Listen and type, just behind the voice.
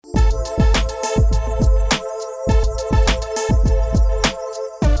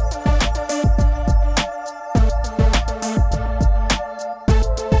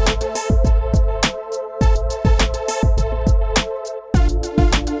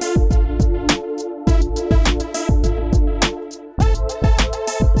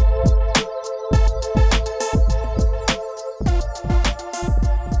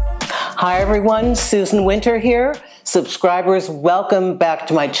everyone, Susan Winter here. Subscribers, welcome back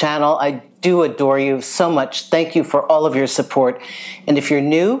to my channel. I do adore you so much. Thank you for all of your support. And if you're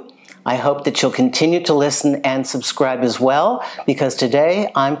new, I hope that you'll continue to listen and subscribe as well, because today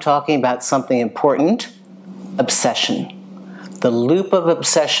I'm talking about something important: obsession. The loop of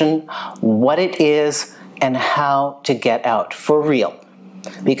obsession, what it is, and how to get out for real.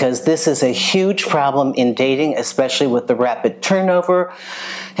 Because this is a huge problem in dating, especially with the rapid turnover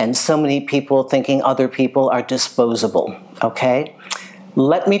and so many people thinking other people are disposable, okay?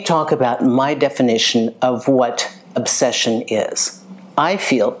 Let me talk about my definition of what obsession is. I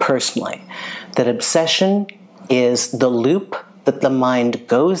feel personally that obsession is the loop that the mind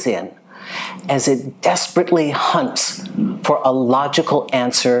goes in as it desperately hunts for a logical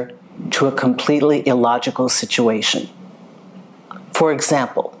answer to a completely illogical situation. For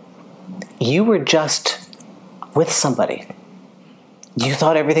example, you were just with somebody. You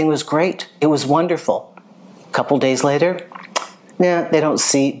thought everything was great. It was wonderful. A couple days later, they don't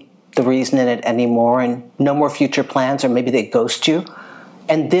see the reason in it anymore and no more future plans, or maybe they ghost you.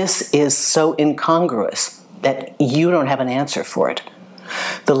 And this is so incongruous that you don't have an answer for it.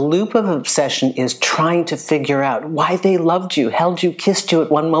 The loop of obsession is trying to figure out why they loved you, held you, kissed you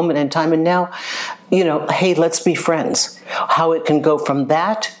at one moment in time, and now, hey, let's be friends. How it can go from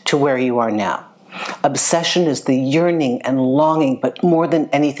that to where you are now. Obsession is the yearning and longing, but more than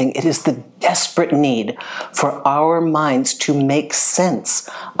anything, it is the desperate need for our minds to make sense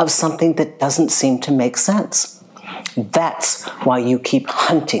of something that doesn't seem to make sense. That's why you keep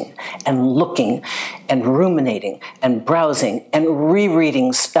hunting and looking and ruminating and browsing and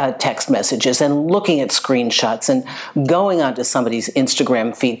rereading text messages and looking at screenshots and going onto somebody's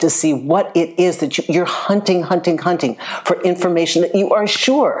Instagram feed to see what it is that you're hunting for information that you are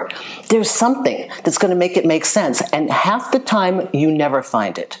sure there's something that's going to make it make sense. And half the time, you never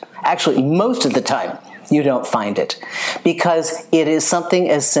find it. Actually, most of the time, you don't find it, because it is something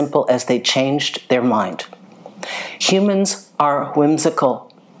as simple as they changed their mind. Humans are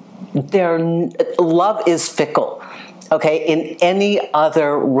whimsical. Love is fickle. Okay, in any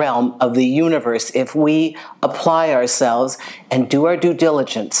other realm of the universe, if we apply ourselves and do our due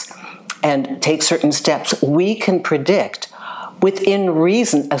diligence and take certain steps, we can predict within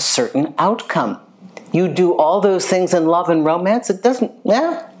reason a certain outcome. You do all those things in love and romance, it doesn't,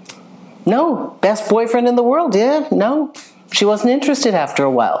 no, best boyfriend in the world, no, she wasn't interested after a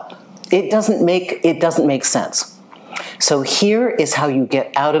while. It doesn't make sense. So here is how you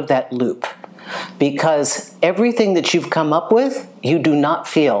get out of that loop. Because everything that you've come up with, you do not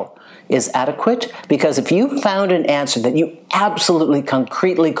feel is adequate. Because if you found an answer that you absolutely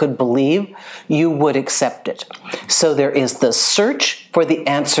concretely could believe, you would accept it. So there is the search for the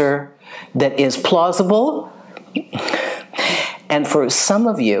answer that is plausible. And for some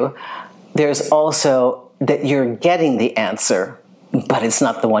of you, there's also that you're getting the answer, but it's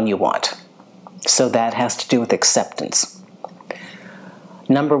not the one you want. So that has to do with acceptance.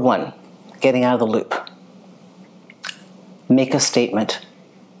 Number one, getting out of the loop. Make a statement.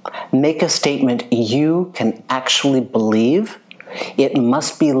 Make a statement you can actually believe. It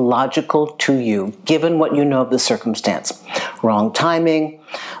must be logical to you, given what you know of the circumstance. Wrong timing.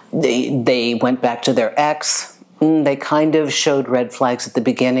 They went back to their ex. They kind of showed red flags at the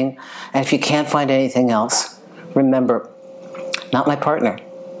beginning. And if you can't find anything else, remember, not my partner.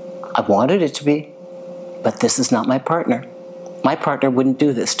 I wanted it to be, but this is not my partner. My partner wouldn't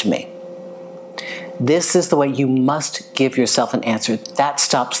do this to me. This is the way you must give yourself an answer. That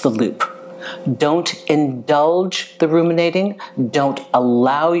stops the loop. Don't indulge the ruminating. Don't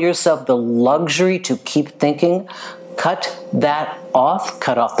allow yourself the luxury to keep thinking. Cut that off.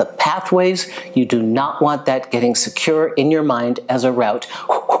 Cut off the pathways. You do not want that getting secure in your mind as a route,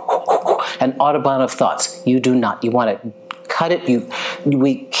 an autobahn of thoughts. You do not. You want to cut it.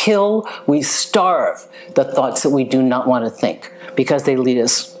 We starve the thoughts that we do not want to think, because they lead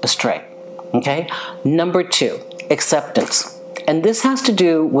us astray. Okay? Number two, acceptance. And this has to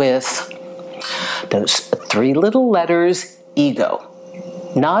do with those three little letters, ego.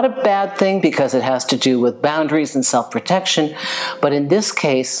 Not a bad thing, because it has to do with boundaries and self-protection. But in this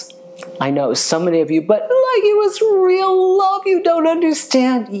case, I know so many of you, but like it was real love, you don't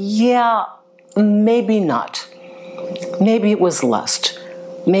understand. Yeah, maybe not. Maybe it was lust.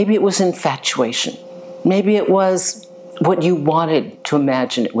 Maybe it was infatuation. Maybe it was what you wanted to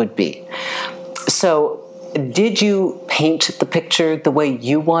imagine it would be. So did you paint the picture the way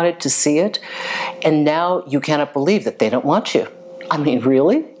you wanted to see it? And now you cannot believe that they don't want you. I mean,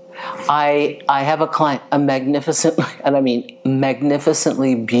 really? I have a client, a magnificent, and I mean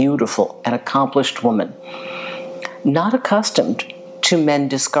magnificently beautiful and accomplished woman, not accustomed to men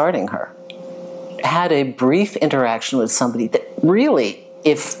discarding her. had a brief interaction with somebody that really,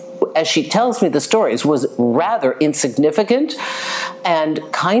 as she tells me the stories, was rather insignificant and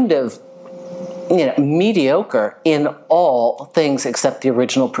kind of mediocre in all things except the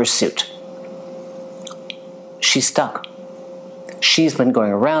original pursuit. She's stuck. She's been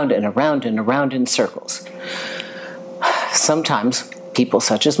going around and around and around in circles. Sometimes people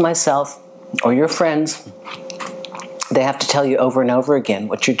such as myself or your friends, they have to tell you over and over again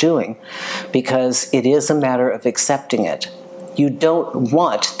what you're doing, because it is a matter of accepting it. You don't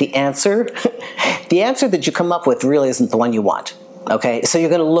want the answer. The answer that you come up with really isn't the one you want. Okay, so you're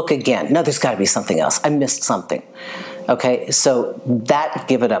going to look again. No, there's got to be something else. I missed something. Okay, so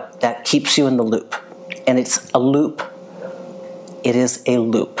give it up. That keeps you in the loop. And it's a loop. It is a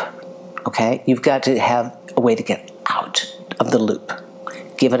loop. Okay, you've got to have a way to get out of the loop.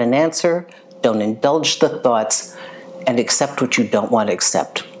 Give it an answer. Don't indulge the thoughts, and accept what you don't want to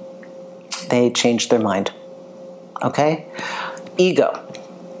accept. They changed their mind. Okay? Ego.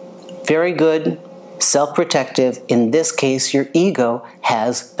 Very good. Self-protective. In this case, your ego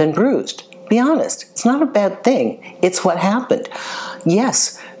has been bruised. Be honest. It's not a bad thing. It's what happened.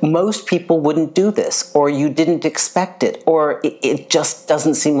 Yes, most people wouldn't do this, or you didn't expect it, or it just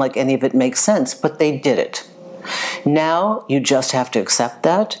doesn't seem like any of it makes sense, but they did it. Now you just have to accept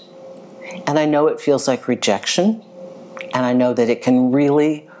that. And I know it feels like rejection, and I know that it can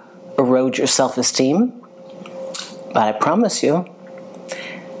really erode your self-esteem, but I promise you,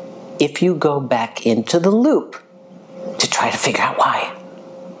 if you go back into the loop to try to figure out why.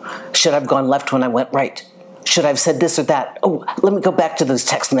 Should I have gone left when I went right? Should I have said this or that? Oh, let me go back to those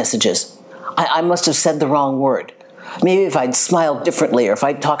text messages. I must have said the wrong word. Maybe if I'd smiled differently, or if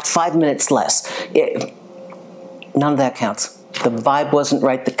I'd talked 5 minutes less. None of that counts. The vibe wasn't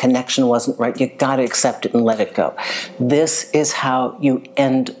right. The connection wasn't right. You got to accept it and let it go. This is how you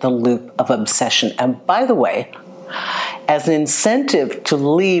end the loop of obsession. And by the way, as an incentive to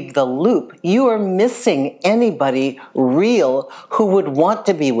leave the loop, you are missing anybody real who would want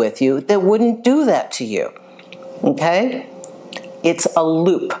to be with you that wouldn't do that to you. Okay? It's a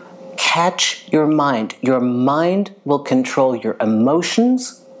loop. Catch your mind. Your mind will control your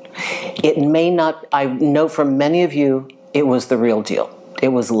emotions. It may not, I know for many of you, it was the real deal. It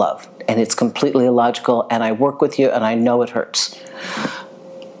was love. And it's completely illogical. And I work with you and I know it hurts.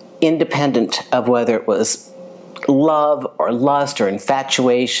 Independent of whether it was love or lust or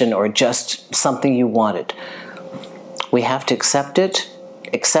infatuation or just something you wanted. We have to accept it,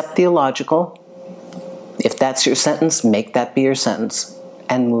 accept the illogical. If that's your sentence, make that be your sentence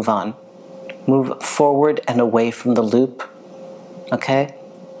and move on. Move forward and away from the loop. Okay?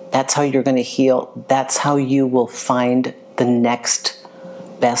 That's how you're going to heal. That's how you will find the next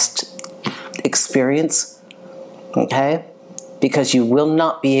best experience. Okay? Because you will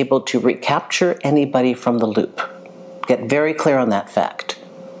not be able to recapture anybody from the loop. Get very clear on that fact.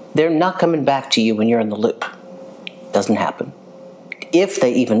 They're not coming back to you when you're in the loop. Doesn't happen. If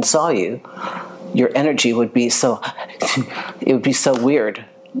they even saw you, your energy would be so, it would be so weird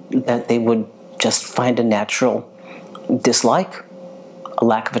that they would just find a natural dislike, a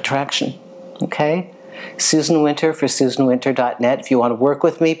lack of attraction. Okay? Susan Winter for SusanWinter.net. If you want to work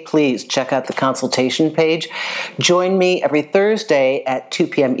with me, please check out the consultation page. Join me every Thursday at 2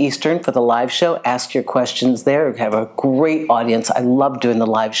 p.m. Eastern for the live show. Ask your questions there. We have a great audience. I love doing the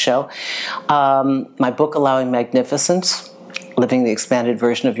live show. My book, Allowing Magnificence, Living the Expanded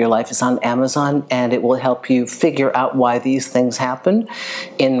Version of Your Life, is on Amazon, and it will help you figure out why these things happen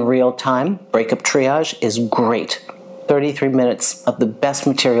in real time. Breakup Triage is great. 33 minutes of the best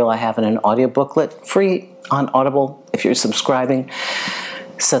material I have in an audio booklet, free on Audible if you're subscribing.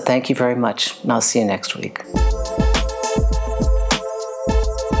 So thank you very much, and I'll see you next week.